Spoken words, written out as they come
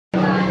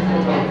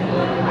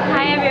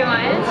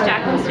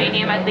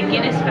Sweeney. I'm at the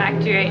Guinness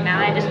factory right now.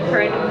 I just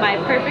poured my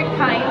perfect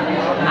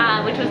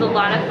pint, which was a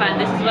lot of fun.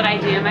 This is what I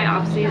do in my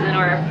off season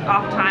or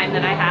off time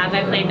that I have.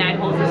 I played 9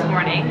 holes this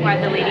morning. We're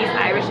at the Ladies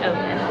Irish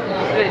Open.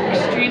 An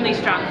extremely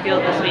strong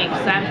field this week,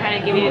 so I'm trying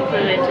to give you a clue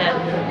into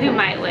who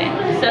might win.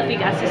 Sophie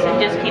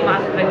Gustafson just came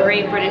off of a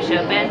great British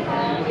Open,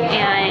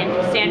 and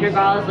Sandra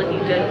Gall is looking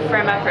to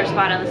firm up her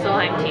spot on the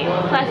Solheim team.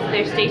 Plus,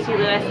 there's Stacey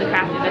Lewis, the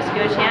Craft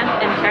Nabisco champ,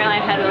 and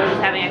Caroline Hedwell is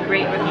having a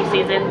great rookie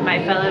season,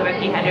 my fellow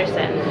rookie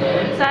Henderson.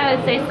 So I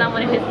would say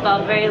someone who hits the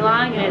ball very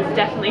long and is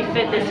definitely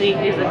fit this week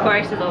because the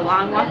course is a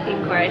long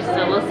walking course,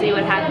 so we'll see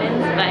what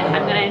happens, but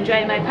I'm going to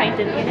enjoy my pint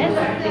of Guinness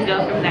and go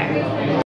from there.